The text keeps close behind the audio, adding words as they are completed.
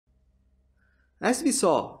As we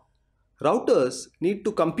saw, routers need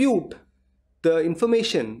to compute the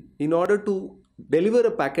information in order to deliver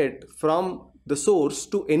a packet from the source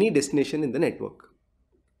to any destination in the network.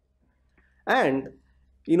 And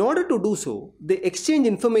in order to do so, they exchange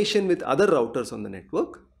information with other routers on the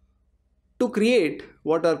network to create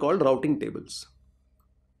what are called routing tables.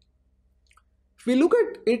 If we look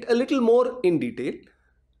at it a little more in detail,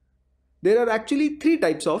 there are actually three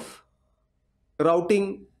types of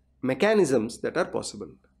routing mechanisms that are possible.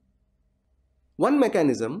 One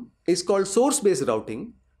mechanism is called source-based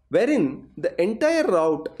routing, wherein the entire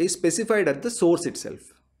route is specified at the source itself.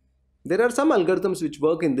 There are some algorithms which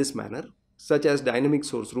work in this manner, such as dynamic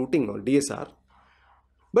source routing or DSR,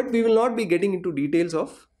 but we will not be getting into details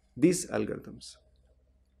of these algorithms.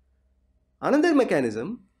 Another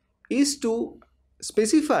mechanism is to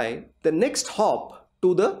specify the next hop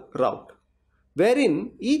to the route,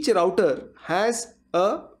 wherein each router has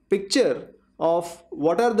a picture of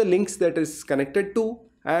what are the links that is connected to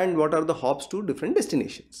and what are the hops to different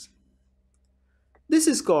destinations. This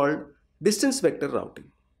is called distance vector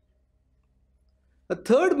routing. A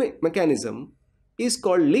third mechanism is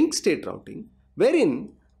called link state routing,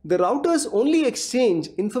 wherein the routers only exchange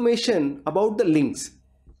information about the links.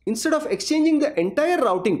 Instead of exchanging the entire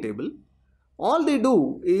routing table, all they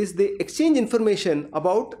do is they exchange information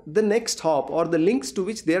about the next hop or the links to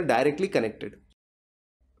which they are directly connected.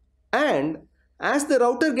 And as the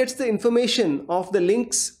router gets the information of the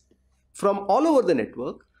links from all over the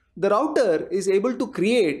network, the router is able to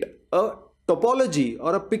create a topology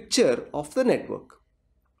or a picture of the network.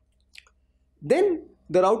 Then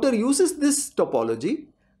the router uses this topology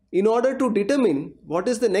in order to determine what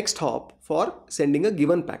is the next hop for sending a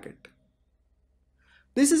given packet.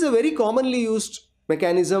 This is a very commonly used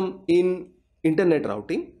mechanism in internet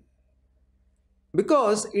routing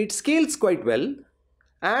because it scales quite well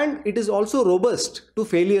and it is also robust to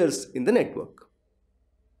failures in the network.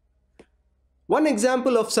 One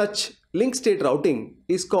example of such link state routing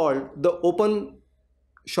is called the open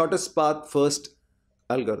shortest path first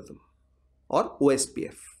algorithm or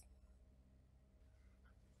OSPF.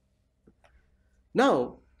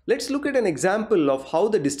 Now let's look at an example of how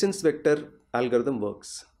the distance vector algorithm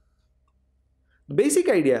works. The basic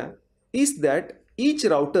idea is that each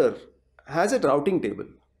router has a routing table.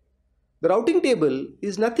 The routing table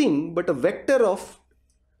is nothing but a vector of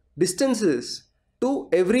distances to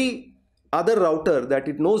every other router that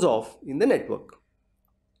it knows of in the network.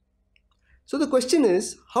 So the question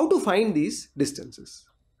is how to find these distances.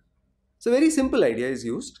 So a very simple idea is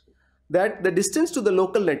used that the distance to the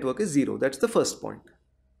local network is 0. That's the first point.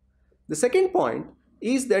 The second point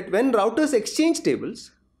is that when routers exchange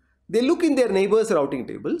tables, they look in their neighbors' routing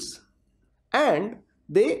tables and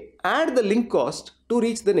they add the link cost to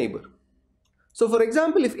reach the neighbor. So for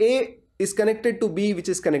example, if A is connected to B which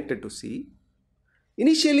is connected to C,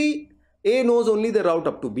 initially A knows only the route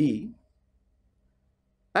up to B,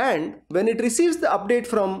 and when it receives the update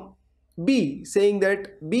from B saying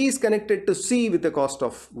that B is connected to C with a cost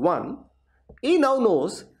of 1, A now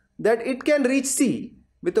knows that it can reach C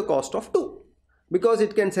with a cost of 2 because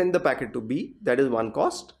it can send the packet to B, that is one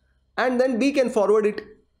cost, and then B can forward it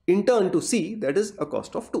in turn to C, that is a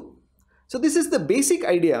cost of 2. So this is the basic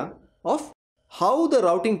idea of how the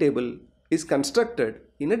routing table is constructed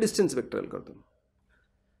in a distance vector algorithm.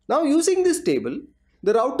 Now using this table,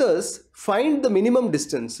 the routers find the minimum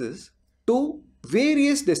distances to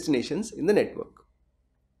various destinations in the network.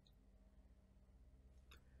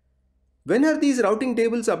 When are these routing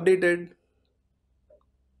tables updated?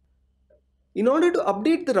 In order to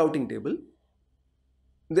update the routing table,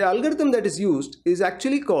 the algorithm that is used is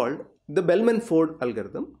actually called the Bellman-Ford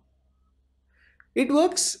algorithm. It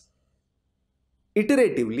works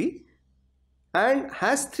iteratively and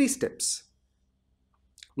has 3 steps.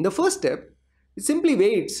 The first step, it simply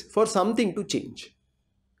waits for something to change.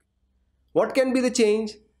 What can be the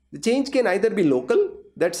change? The change can either be local,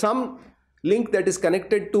 that some link that is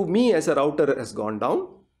connected to me as a router has gone down,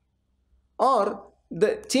 or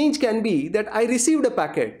the change can be that I received a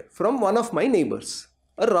packet from one of my neighbors,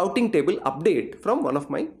 a routing table update from one of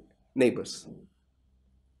my neighbors.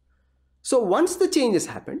 So once the change has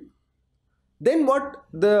happened, then what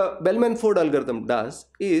the Bellman-Ford algorithm does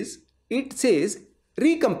is it says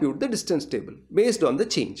recompute the distance table based on the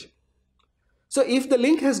change. So if the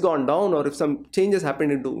link has gone down or if some changes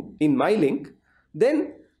happened in my link,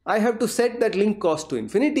 then I have to set that link cost to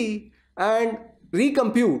infinity and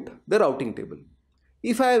recompute the routing table.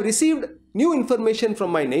 If I have received new information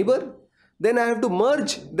from my neighbor, then I have to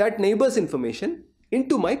merge that neighbor's information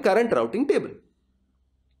into my current routing table.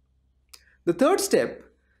 The third step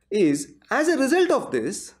is, as a result of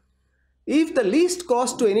this, If the least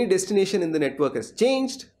cost to any destination in the network has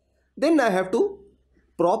changed, then I have to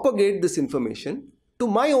propagate this information to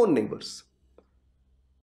my own neighbors,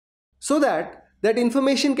 so that that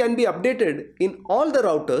information can be updated in all the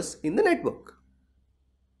routers in the network.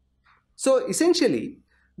 So essentially,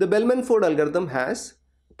 the Bellman-Ford algorithm has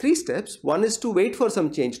three steps. One is to wait for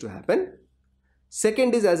some change to happen.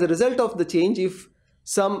 Second is, as a result of the change, if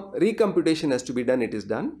some recomputation has to be done, it is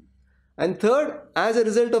done. And third, as a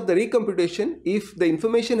result of the recomputation, if the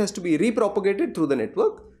information has to be repropagated through the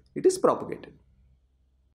network, it is propagated.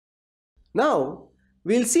 Now,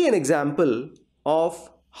 we'll see an example of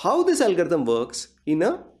how this algorithm works in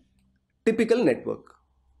a typical network.